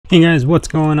Hey guys, what's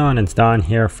going on? It's Don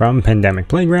here from Pandemic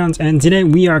Playgrounds, and today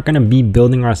we are going to be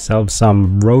building ourselves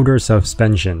some rotor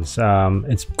suspensions.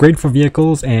 It's great for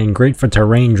vehicles and great for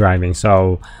terrain driving,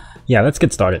 so yeah, let's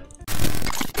get started.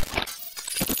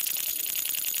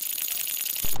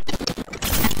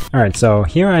 Alright, so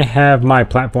here I have my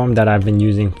platform that I've been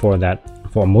using for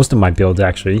most of my builds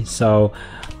actually. So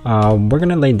we're going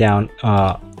to lay down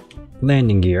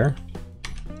landing gear.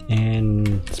 And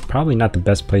it's probably not the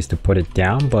best place to put it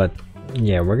down, but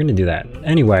yeah, we're gonna do that.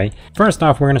 Anyway, first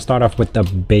off, we're gonna start off with the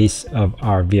base of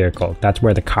our vehicle. That's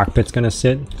where the cockpit's gonna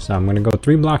sit. So I'm gonna go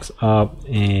 3 blocks up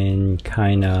and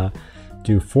kind of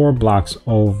do 4 blocks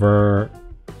over,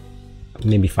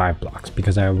 maybe 5 blocks,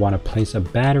 because I want to place a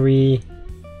battery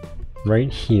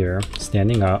right here,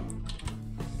 standing up,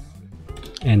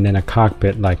 and then a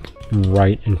cockpit like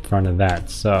right in front of that.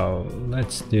 So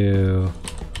let's do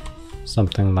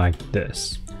something like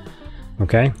this.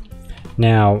 Okay,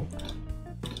 now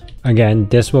again,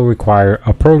 this will require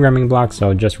a programming block,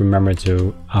 so just remember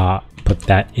to put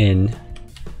that in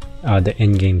the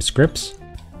in-game scripts.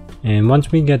 And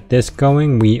once we get this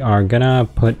going, we are gonna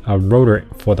put a rotor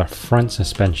for the front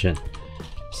suspension.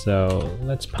 So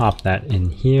let's pop that in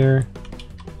here,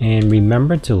 and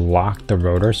remember to lock the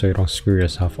rotor so you don't screw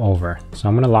yourself over. So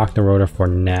I'm gonna lock the rotor for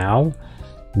now,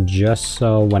 just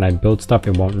so when I build stuff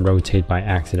it won't rotate by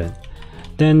accident.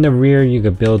 Then the rear, you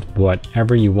could build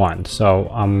whatever you want. So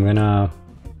I'm gonna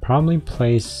probably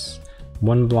place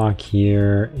 1 block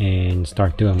here and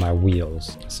start doing my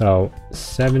wheels. So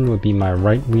 7 would be my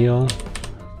right wheel.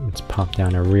 Let's pop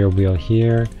down a rear wheel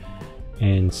here,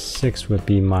 and 6 would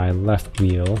be my left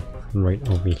wheel right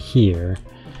over here.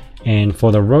 And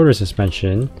for the rotor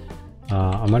suspension,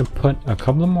 I'm gonna put a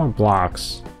couple of more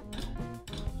blocks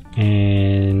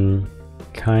and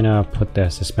kind of put the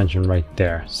suspension right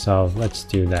there. So let's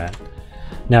do that.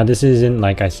 Now this isn't,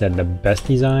 like I said, the best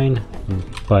design,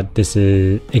 but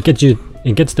it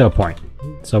gets to a point,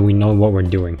 so we know what we're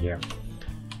doing here.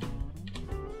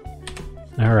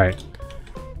 All right,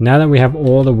 now that we have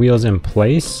all the wheels in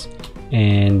place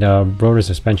and rotor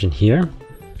suspension here,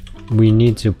 we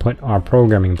need to put our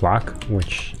programming block,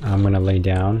 which I'm going to lay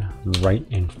down right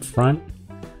in front.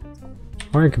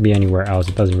 Or it could be anywhere else,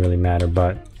 it doesn't really matter,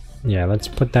 but yeah, let's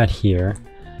put that here.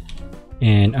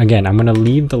 And again, I'm gonna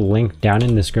leave the link down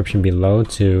in the description below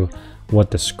to what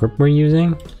the script we're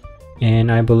using. And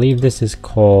I believe this is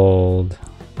called,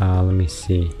 let me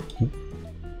see.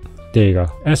 There you go,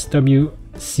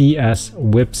 SWCS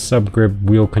whip subgrip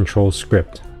wheel control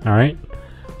script. All right,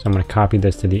 so I'm gonna copy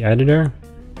this to the editor,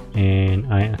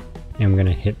 and I am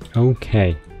gonna hit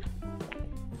OK.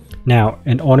 Now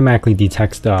it automatically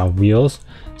detects the wheels,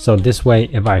 so this way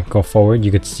if I go forward, you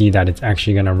could see that it's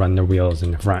actually going to run the wheels in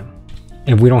the front.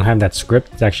 If we don't have that script,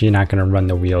 it's actually not going to run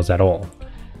the wheels at all.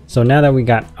 So now that we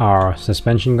got our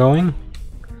suspension going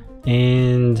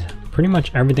and pretty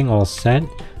much everything all set,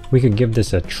 we could give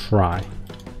this a try.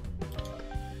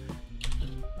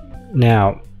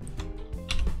 Now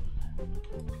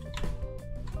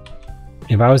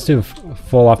if I was to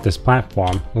fall off this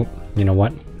platform, oh, you know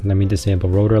what? Let me disable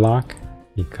rotor lock,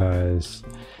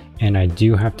 and I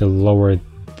do have to lower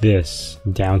this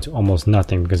down to almost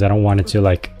nothing because I don't want it to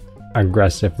like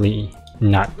aggressively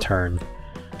not turn.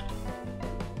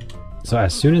 So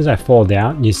as soon as I fall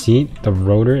down, you see the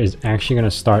rotor is actually going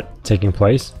to start taking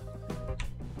place,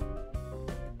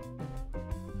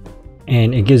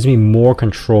 and it gives me more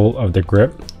control of the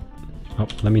grip. Oh,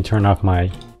 let me turn off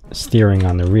my steering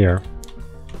on the rear,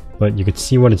 but you can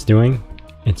see what it's doing.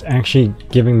 It's actually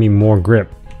giving me more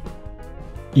grip,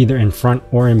 either in front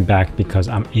or in back, because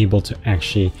I'm able to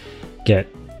actually get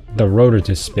the rotor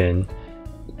to spin.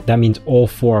 That means all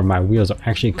 4 of my wheels are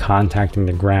actually contacting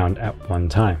the ground at one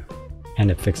time,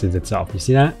 and it fixes itself. You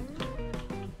see that?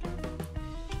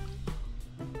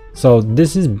 So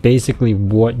this is basically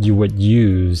what you would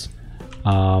use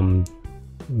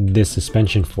this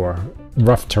suspension for,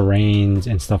 rough terrains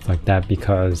and stuff like that,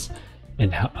 because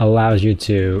it allows you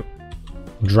to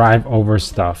drive over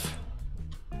stuff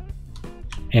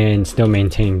and still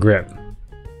maintain grip.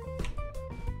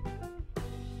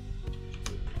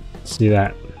 See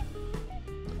that?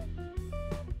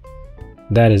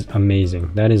 That is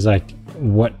amazing. That is like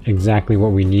exactly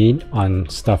what we need on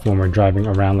stuff when we're driving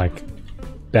around like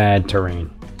bad terrain.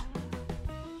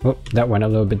 Oh, that went a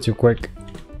little bit too quick.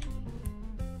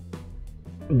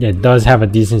 It does have a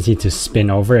decency to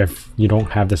spin over if you don't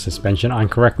have the suspension on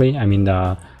correctly. I mean,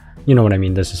 you know what I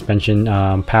mean, the suspension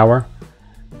power.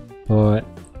 But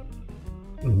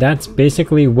that's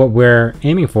basically what we're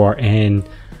aiming for, and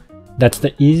that's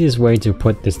the easiest way to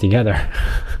put this together.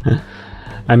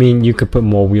 I mean, you could put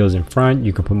more wheels in front,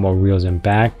 you could put more wheels in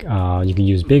back, you could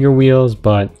use bigger wheels,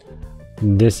 but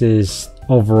this is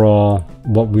overall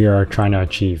what we are trying to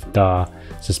achieve, the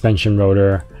suspension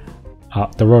rotor,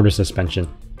 the rotor suspension.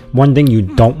 One thing you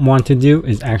don't want to do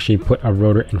is actually put a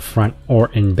rotor in front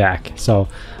or in back. So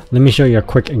let me show you a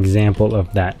quick example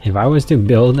of that. If I was to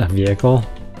build a vehicle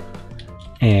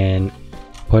and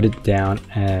put it down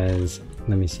as,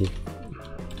 let me see.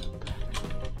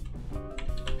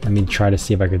 Let me try to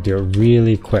see if I could do it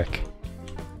really quick.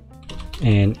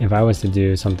 And if I was to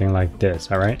do something like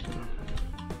this, all right?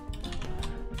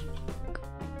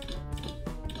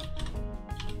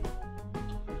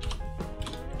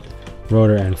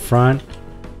 Rotor in front,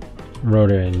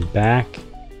 rotor in back,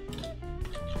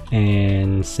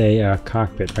 and say a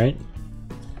cockpit, right?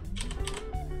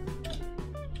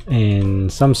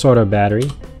 And some sort of battery.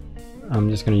 I'm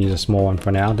just going to use a small one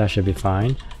for now. That should be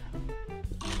fine.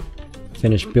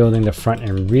 Finish building the front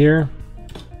and rear.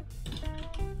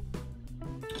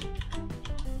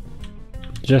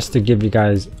 Just to give you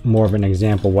guys more of an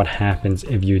example what happens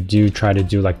if you do try to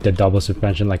do like the double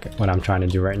suspension like what I'm trying to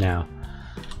do right now.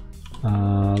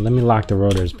 Let me lock the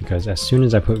rotors because as soon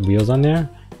as I put wheels on there,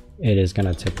 it is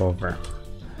gonna tip over.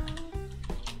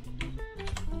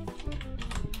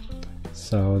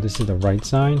 So this is the right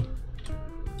side.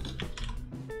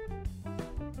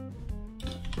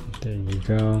 There you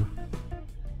go.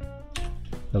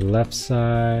 The left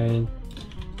side.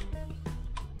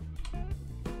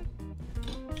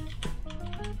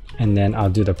 And then I'll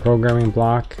do the programming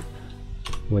block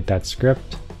with that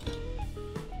script.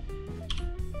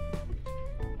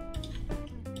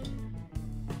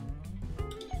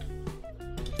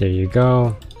 There you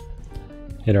go.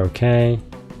 Hit OK.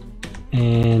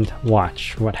 And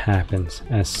watch what happens.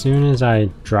 As soon as I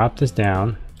drop this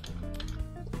down,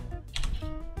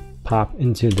 pop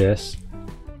into this,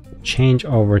 change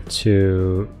over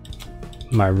to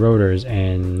my rotors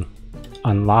and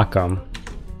unlock them.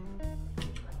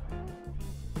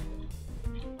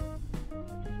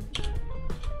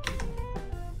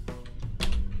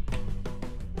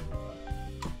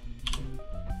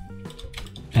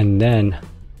 And then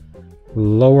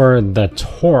lower the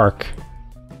torque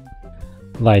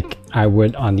like I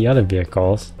would on the other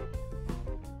vehicles.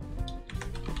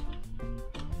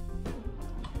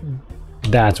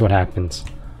 That's what happens.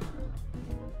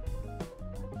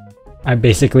 I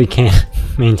basically can't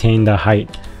maintain the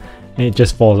height. It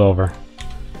just falls over.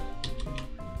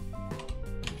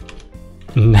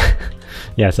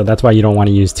 Yeah, so that's why you don't want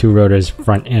to use two rotors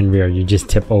front and rear. You just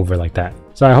tip over like that.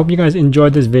 So I hope you guys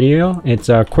enjoyed this video. It's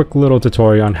a quick little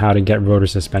tutorial on how to get rotor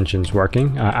suspensions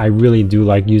working. I really do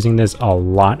like using this a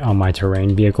lot on my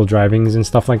terrain vehicle drivings and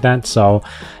stuff like that. So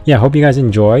yeah, hope you guys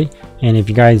enjoy. And if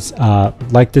you guys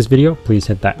like this video, please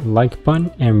hit that like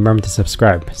button and remember to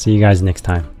subscribe. See you guys next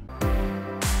time.